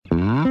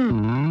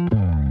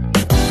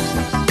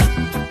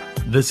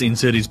This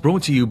insert is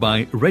brought to you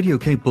by Radio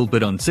K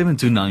Pulpit on 7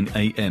 to 9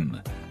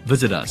 a.m.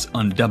 Visit us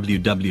on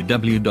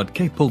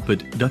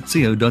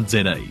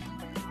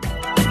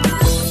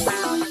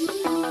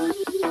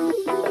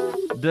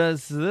www.kpulpit.co.za.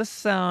 Does this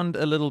sound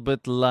a little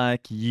bit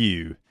like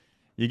you?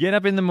 You get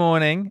up in the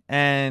morning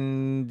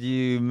and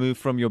you move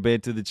from your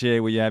bed to the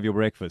chair where you have your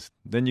breakfast.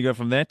 Then you go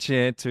from that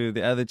chair to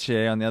the other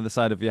chair on the other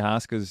side of your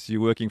house because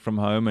you're working from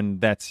home and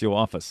that's your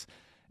office.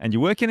 And you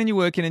work in and you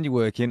work in and you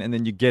work in, and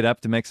then you get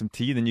up to make some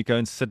tea, then you go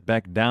and sit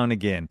back down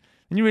again.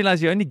 And you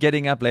realize you're only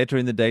getting up later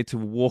in the day to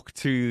walk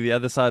to the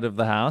other side of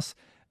the house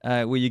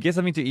where you get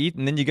something to eat,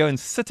 and then you go and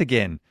sit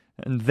again.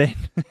 And then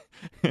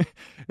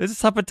there's a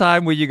supper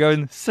time where you go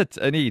and sit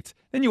and eat.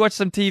 Then you watch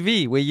some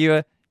TV where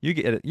you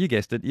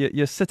guessed it,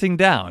 you're sitting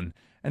down.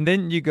 And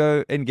then you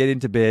go and get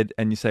into bed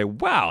and you say,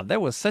 wow,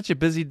 that was such a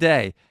busy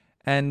day.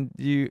 And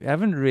you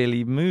haven't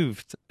really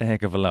moved a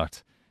heck of a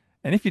lot.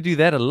 And if you do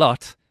that a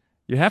lot,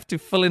 you have to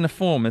fill in a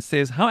form that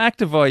says, how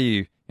active are you?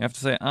 You have to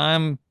say,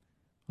 I'm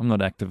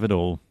not active at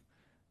all.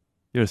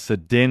 You're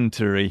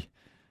sedentary.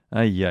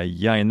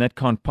 And that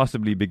can't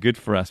possibly be good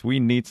for us. We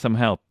need some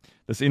help.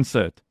 This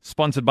insert,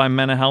 sponsored by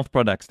Manor Health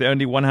Products, the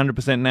only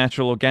 100%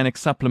 natural organic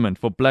supplement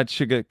for blood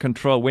sugar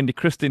control. Wendy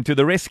Christien to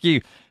the rescue.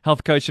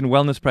 Health coach and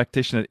wellness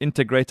practitioner at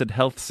Integrated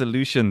Health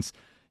Solutions.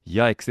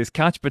 Yikes, there's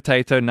couch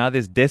potato, now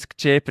there's desk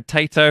chair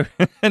potato,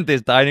 and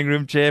there's dining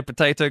room chair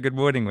potato. Good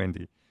morning,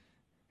 Wendy.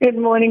 Good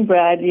morning,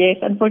 Brad. Yes,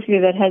 unfortunately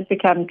that has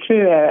become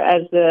truer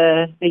as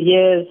the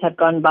years have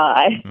gone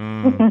by.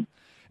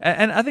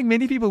 And I think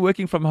many people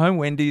working from home,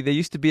 Wendy, there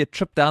used to be a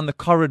trip down the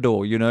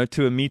corridor,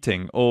 to a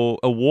meeting, or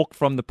a walk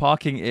from the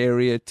parking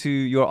area to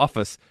your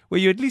office,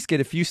 where you at least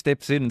get a few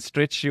steps in and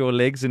stretch your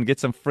legs and get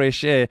some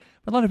fresh air.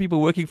 But a lot of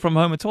people working from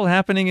home, it's all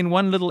happening in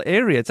one little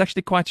area. It's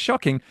actually quite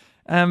shocking.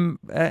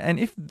 And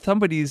if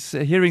somebody's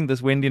hearing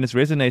this, Wendy, and it's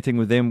resonating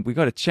with them, we've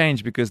got to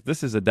change, because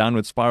this is a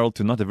downward spiral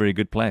to not a very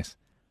good place.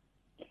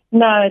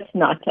 No, it's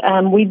not.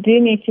 We do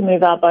need to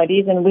move our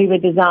bodies, and we were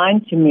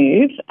designed to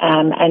move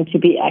and to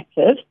be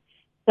active.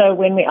 So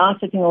when we are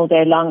sitting all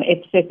day long,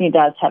 it certainly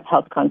does have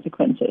health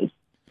consequences.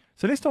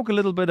 So let's talk a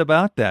little bit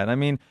about that. I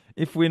mean,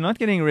 if we're not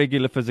getting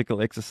regular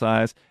physical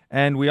exercise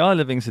and we are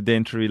living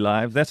sedentary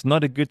lives, that's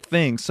not a good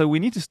thing. So we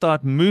need to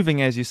start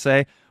moving, as you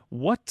say.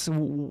 What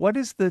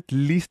is at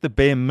least the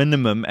bare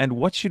minimum, and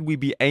what should we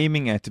be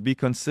aiming at to be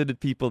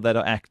considered people that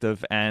are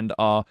active and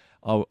are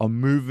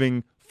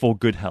moving for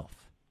good health?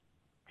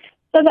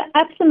 So the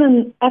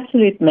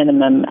absolute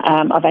minimum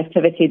of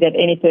activity that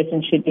any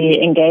person should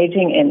be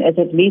engaging in is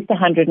at least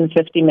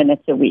 150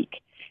 minutes a week.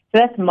 So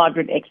that's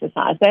moderate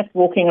exercise. That's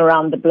walking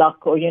around the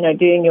block or,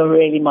 doing your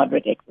really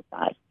moderate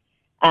exercise.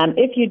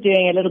 If you're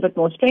doing a little bit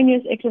more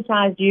strenuous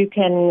exercise, you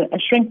can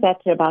shrink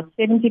that to about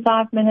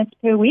 75 minutes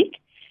per week.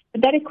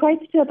 But that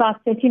equates to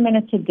about 30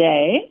 minutes a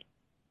day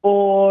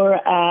or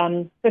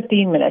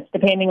 15 minutes,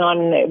 depending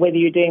on whether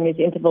you're doing this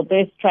interval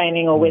burst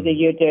training or whether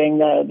you're doing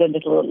the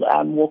little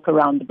walk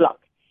around the block.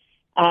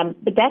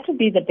 But that would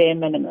be the bare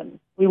minimum.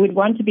 We would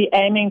want to be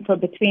aiming for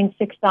between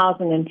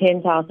 6,000 and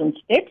 10,000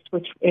 steps,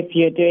 which if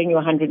you're doing your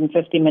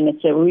 150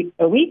 minutes a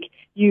week,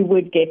 you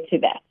would get to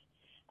that.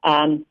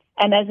 And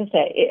as I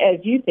say,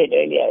 as you said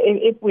earlier,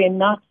 if we're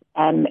not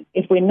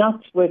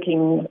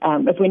working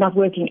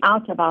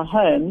out of our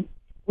homes,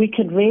 we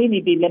could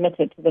really be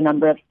limited to the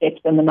number of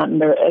steps and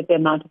the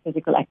amount of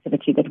physical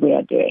activity that we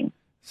are doing.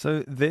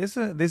 So there's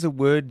a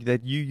word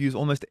that you use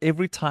almost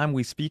every time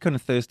we speak on a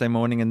Thursday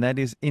morning, and that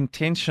is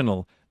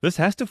intentional. This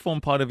has to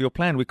form part of your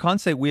plan. We can't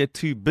say we're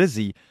too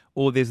busy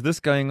or there's this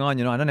going on.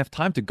 I don't have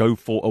time to go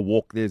for a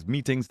walk. There's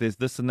meetings, there's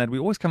this and that. We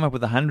always come up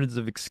with hundreds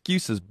of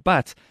excuses.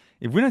 But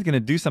if we're not going to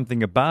do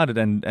something about it,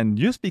 and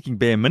you're speaking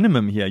bare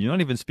minimum here, you're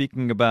not even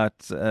speaking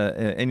about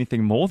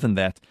anything more than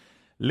that.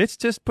 Let's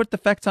just put the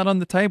facts out on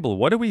the table.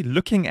 What are we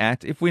looking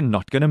at if we're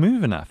not going to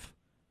move enough?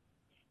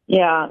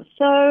 Yeah,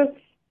 so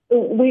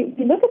we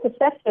look at the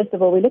stats, first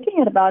of all. We're looking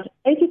at about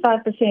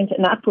 85%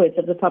 and upwards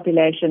of the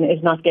population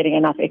is not getting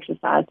enough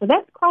exercise. So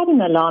that's quite an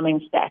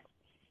alarming stat.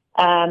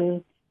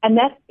 And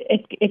that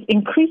it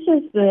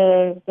increases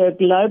the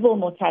global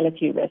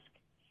mortality risk.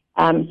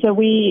 So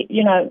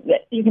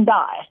you can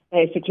die,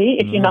 basically,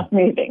 if you're not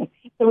moving.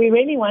 So we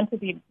really want to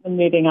be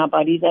moving our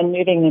bodies and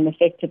moving them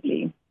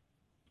effectively.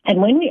 And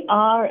when we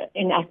are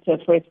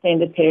inactive for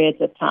extended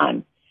periods of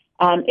time,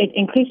 it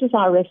increases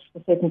our risk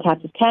for certain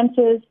types of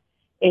cancers.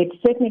 It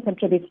certainly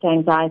contributes to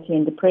anxiety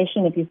and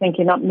depression. If you think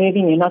you're not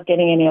moving, you're not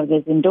getting any of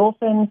those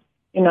endorphins,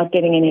 you're not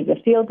getting any of the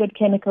feel-good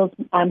chemicals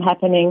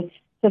happening.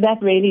 So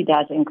that really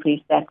does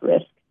increase that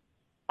risk.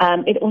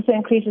 It also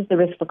increases the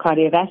risk for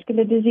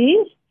cardiovascular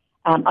disease.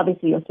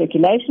 Obviously, your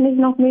circulation is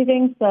not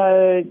moving,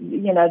 so,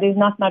 there's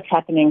not much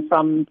happening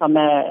from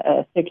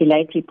a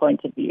circulatory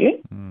point of view.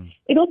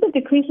 It also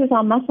decreases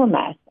our muscle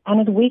mass,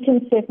 and it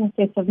weakens certain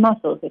sets of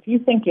muscles. If you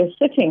think you're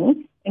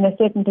sitting in a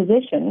certain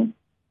position,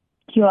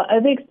 you are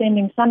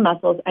overextending some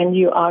muscles and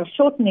you are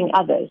shortening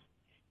others.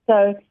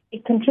 So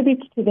it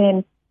contributes to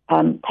then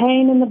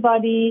pain in the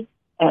body,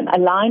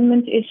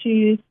 alignment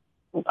issues,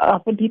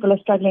 Often people are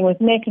struggling with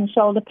neck and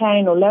shoulder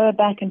pain or lower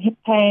back and hip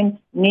pain,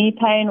 knee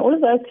pain. All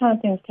of those kind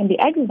of things can be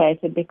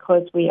aggravated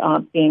because we are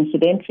being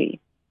sedentary.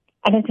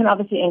 And it can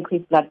obviously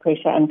increase blood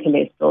pressure and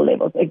cholesterol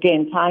levels,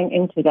 again, tying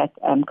into that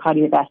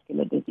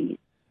cardiovascular disease.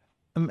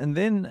 And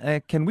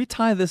then can we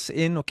tie this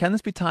in, or can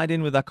this be tied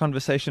in with our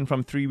conversation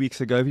from 3 weeks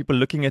ago? People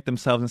looking at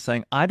themselves and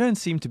saying, I don't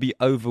seem to be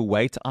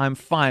overweight. I'm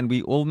fine.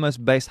 We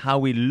almost base how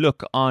we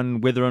look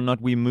on whether or not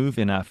we move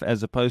enough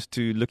as opposed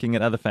to looking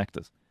at other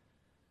factors.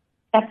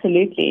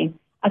 Absolutely.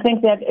 I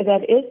think that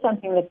is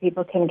something that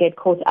people can get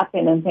caught up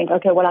in and think,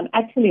 okay, well, I'm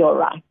actually all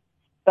right.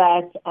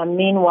 But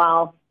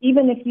meanwhile,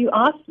 even if you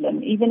are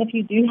slim, even if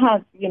you do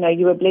have,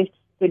 you were blessed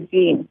with good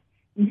genes,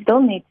 you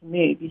still need to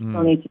move. You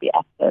still need to be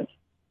active.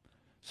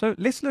 So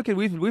let's look at,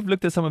 we've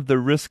looked at some of the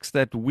risks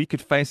that we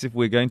could face if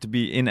we're going to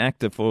be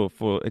inactive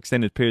for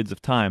extended periods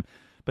of time.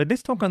 But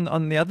let's talk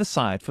on the other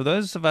side. For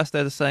those of us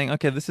that are saying,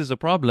 okay, this is a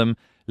problem,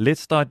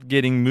 let's start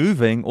getting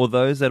moving, or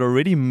those that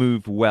already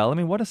move well. I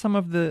mean, what are some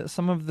of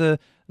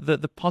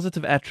the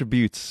positive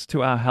attributes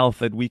to our health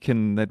that we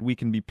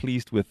can be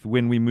pleased with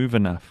when we move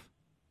enough?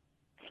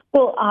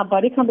 Well, our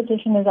body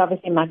composition is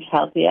obviously much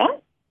healthier,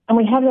 and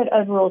we have that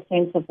overall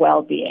sense of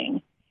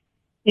well-being.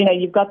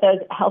 You've got those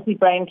healthy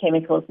brain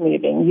chemicals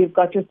moving. You've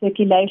got your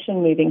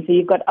circulation moving, so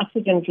you've got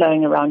oxygen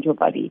flowing around your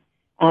body.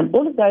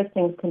 All of those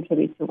things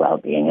contribute to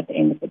well-being at the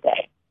end of the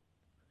day.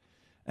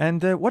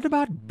 And what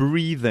about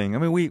breathing? I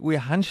mean, we're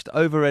hunched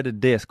over at a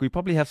desk. We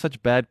probably have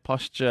such bad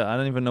posture. I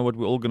don't even know what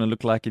we're all going to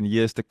look like in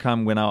years to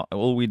come when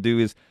all we do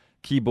is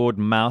keyboard,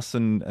 mouse,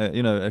 and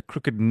a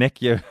crooked neck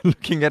here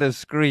looking at a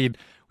screen.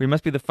 We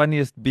must be the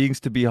funniest beings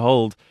to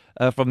behold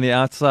from the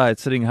outside,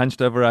 sitting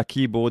hunched over our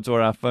keyboards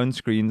or our phone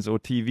screens or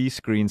TV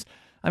screens.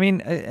 I mean,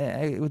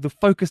 the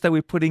focus that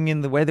we're putting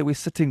in, the way that we're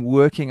sitting,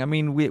 working, I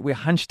mean, we're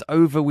hunched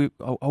over.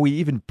 Are we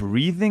even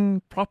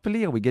breathing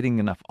properly? Are we getting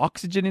enough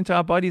oxygen into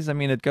our bodies? I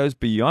mean, it goes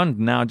beyond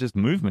now just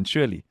movement,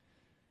 surely.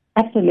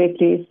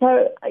 Absolutely.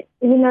 So,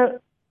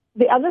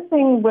 the other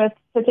thing with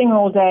sitting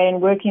all day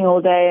and working all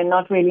day and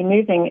not really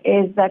moving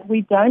is that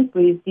we don't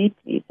breathe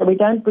deeply. So we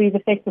don't breathe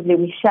effectively.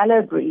 We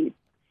shallow breathe.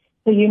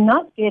 So you're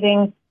not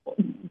getting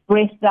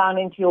breath down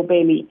into your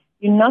belly.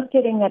 You're not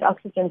getting that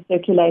oxygen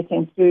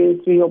circulating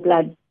through your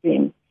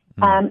bloodstream.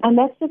 And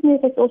that certainly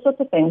affects all sorts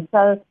of things.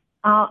 So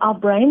our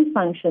brain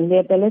function, the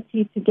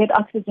ability to get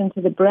oxygen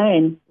to the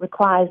brain,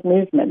 requires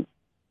movement.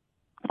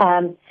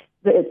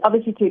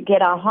 Obviously, to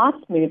get our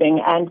hearts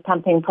moving and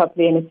pumping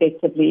properly and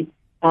effectively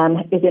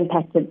is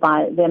impacted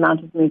by the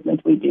amount of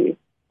movement we do.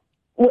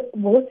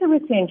 Water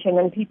retention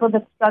and people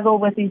that struggle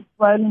with these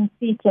swollen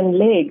feet and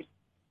legs,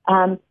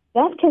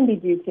 that can be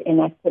due to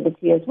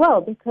inactivity as well,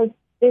 because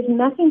there's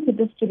nothing to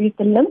distribute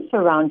the lymph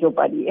around your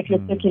body. If your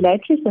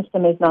circulatory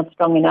system is not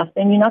strong enough,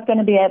 then you're not going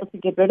to be able to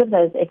get rid of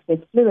those excess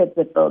fluids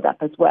that build up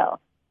as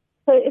well.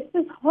 So it's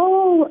this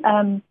whole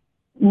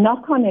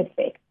knock-on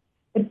effect.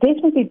 But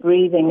definitely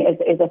breathing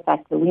is a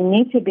factor. We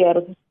need to be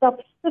able to stop,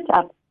 sit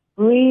up,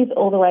 breathe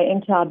all the way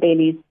into our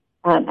bellies,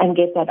 and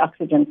get that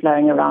oxygen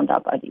flowing around our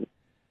bodies.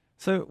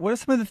 So what are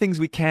some of the things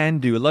we can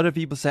do? A lot of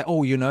people say,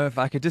 if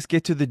I could just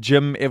get to the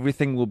gym,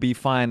 everything will be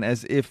fine,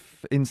 as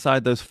if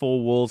inside those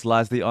four walls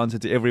lies the answer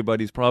to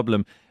everybody's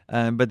problem.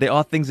 But there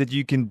are things that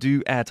you can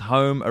do at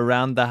home,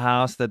 around the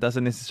house, that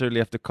doesn't necessarily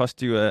have to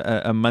cost you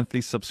a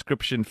monthly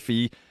subscription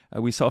fee.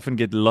 We so often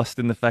get lost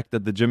in the fact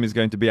that the gym is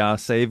going to be our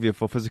savior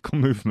for physical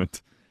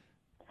movement.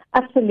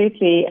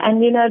 Absolutely.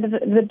 And,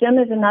 the gym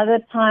is another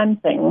time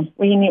thing.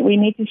 We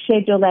need to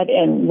schedule that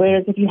in.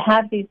 Whereas if you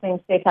have these things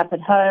set up at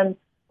home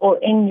or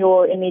in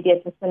your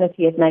immediate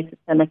vicinity, it makes it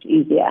so much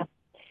easier.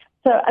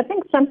 So I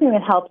think something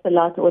that helps a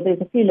lot, or there's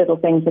a few little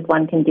things that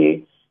one can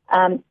do.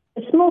 A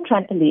small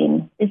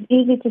trampoline is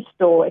easy to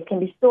store. It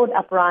can be stored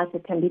upright.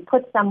 It can be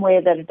put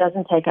somewhere that it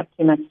doesn't take up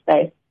too much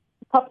space.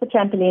 Pop the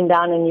trampoline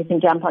down and you can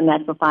jump on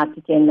that for 5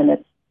 to 10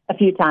 minutes a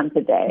few times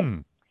a day.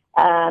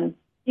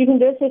 You can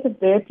do a set of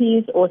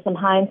burpees or some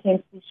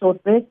high-intensity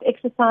short burst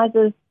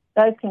exercises.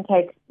 Those can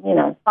take,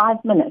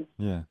 5 minutes.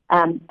 Yeah.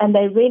 And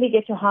they really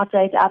get your heart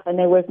rate up, and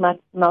they work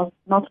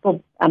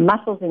multiple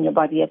muscles in your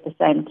body at the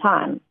same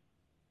time.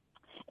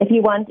 If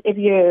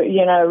you're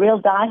a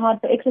real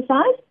diehard for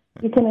exercise,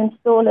 you can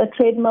install a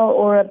treadmill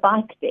or a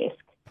bike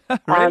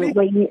desk.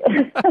 Really?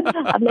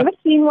 I've never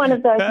seen one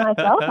of those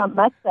myself, I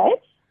must say.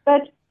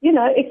 But,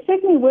 it's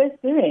certainly worth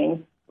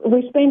doing.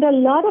 We spend a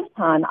lot of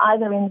time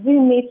either in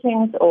Zoom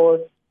meetings or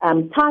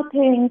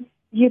typing.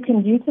 You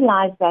can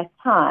utilize that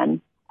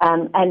time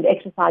and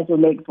exercise your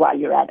legs while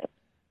you're at it.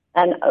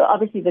 And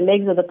obviously the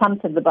legs are the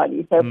pumps of the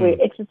body. So if we're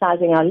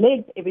exercising our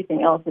legs,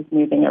 everything else is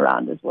moving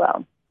around as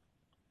well.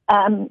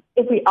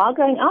 If we are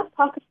going out,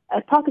 park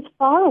as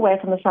far away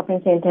from the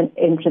shopping center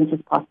entrance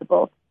as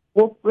possible.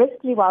 Walk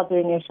briskly while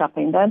doing your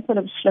shopping. Don't sort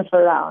of sniff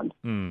around.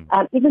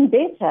 Even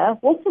better,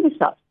 walk to the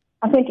shops.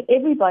 I think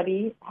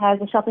everybody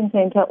has a shopping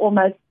center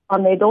almost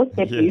on their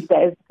doorstep these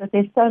days because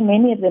there's so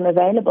many of them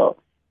available.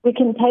 We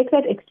can take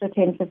that extra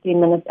 10,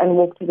 15 minutes and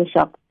walk to the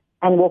shop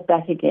and walk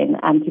back again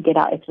to get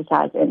our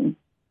exercise in.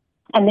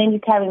 And then you're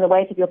carrying the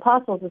weight of your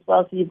parcels as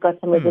well, so you've got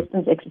some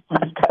resistance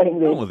exercise going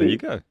there. Oh, well, there you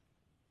go.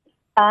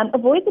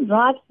 Avoid the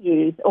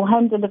drive-thrus or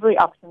home delivery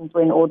options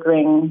when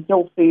ordering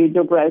your food,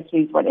 your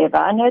groceries, whatever.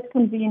 I know it's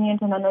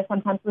convenient, and I know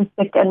sometimes we're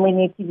sick and we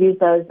need to use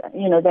those.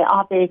 You know, they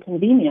are very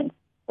convenient,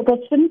 but that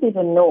shouldn't be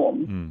the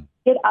norm.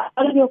 Get out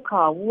of your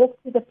car, walk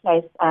to the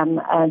place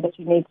that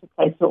you need to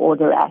place your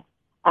order at,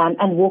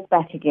 and walk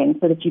back again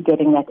so that you're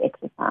getting that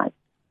exercise.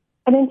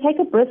 And then take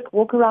a brisk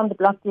walk around the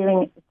block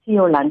during tea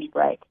or lunch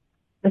break.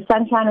 The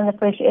sunshine and the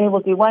fresh air will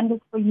do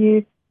wonders for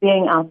you.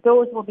 Being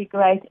outdoors will be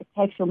great. It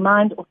takes your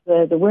mind off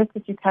the work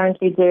that you're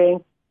currently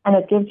doing, and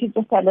it gives you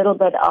just a little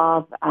bit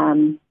of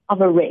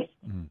a rest,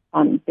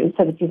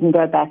 so that you can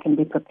go back and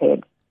be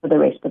prepared for the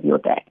rest of your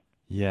day.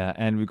 Yeah,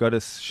 and we've got to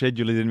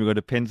schedule it in. We've got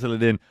to pencil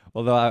it in.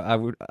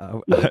 Although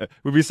it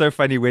would be so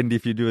funny, Wendy,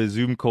 if you do a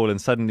Zoom call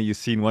and suddenly you've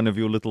seen one of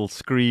your little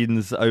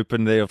screens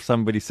open there of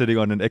somebody sitting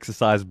on an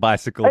exercise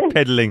bicycle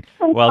pedaling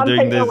while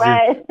doing the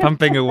Zoom,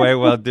 pumping away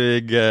while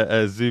doing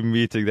a Zoom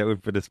meeting. That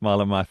would put a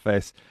smile on my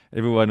face.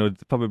 Everyone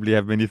would probably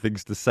have many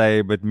things to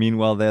say, but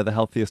meanwhile, they're the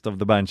healthiest of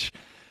the bunch.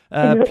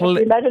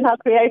 Imagine how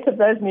creative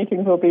those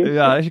meetings will be.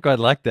 Yeah, I actually quite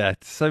like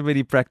that. So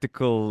many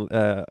practical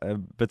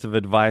bits of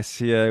advice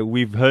here.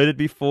 We've heard it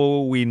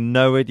before. We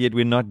know it, yet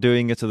we're not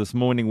doing it. So this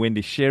morning,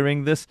 Wendy's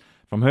sharing this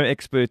from her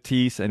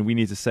expertise, and we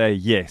need to say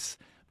yes.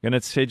 I'm going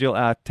to schedule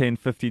out 10,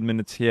 15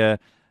 minutes here.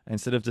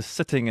 Instead of just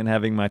sitting and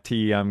having my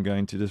tea, I'm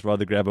going to just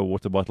rather grab a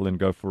water bottle and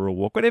go for a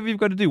walk. Whatever you've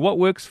got to do, what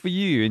works for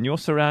you in your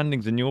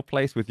surroundings, in your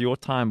place, with your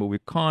time. But we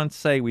can't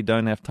say we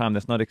don't have time.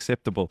 That's not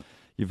acceptable.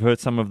 You've heard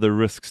some of the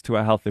risks to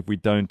our health if we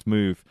don't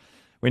move.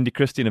 Wendy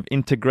Christien of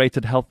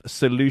Integrated Health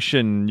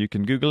Solution. You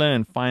can Google her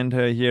and find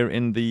her here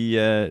in the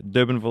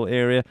Durbanville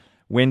area.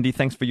 Wendy,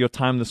 thanks for your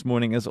time this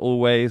morning as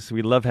always.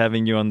 We love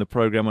having you on the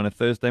program on a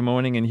Thursday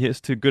morning, and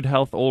here's to good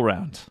health all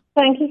round.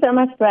 Thank you so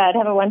much, Brad.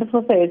 Have a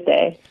wonderful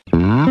Thursday.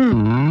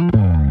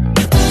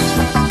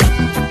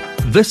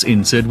 This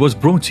insert was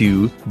brought to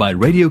you by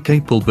Radio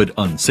Cape Pulpit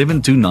on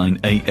 729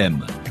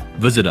 AM.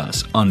 Visit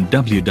us on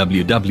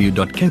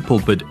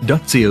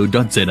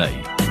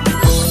www.capepulpit.co.za.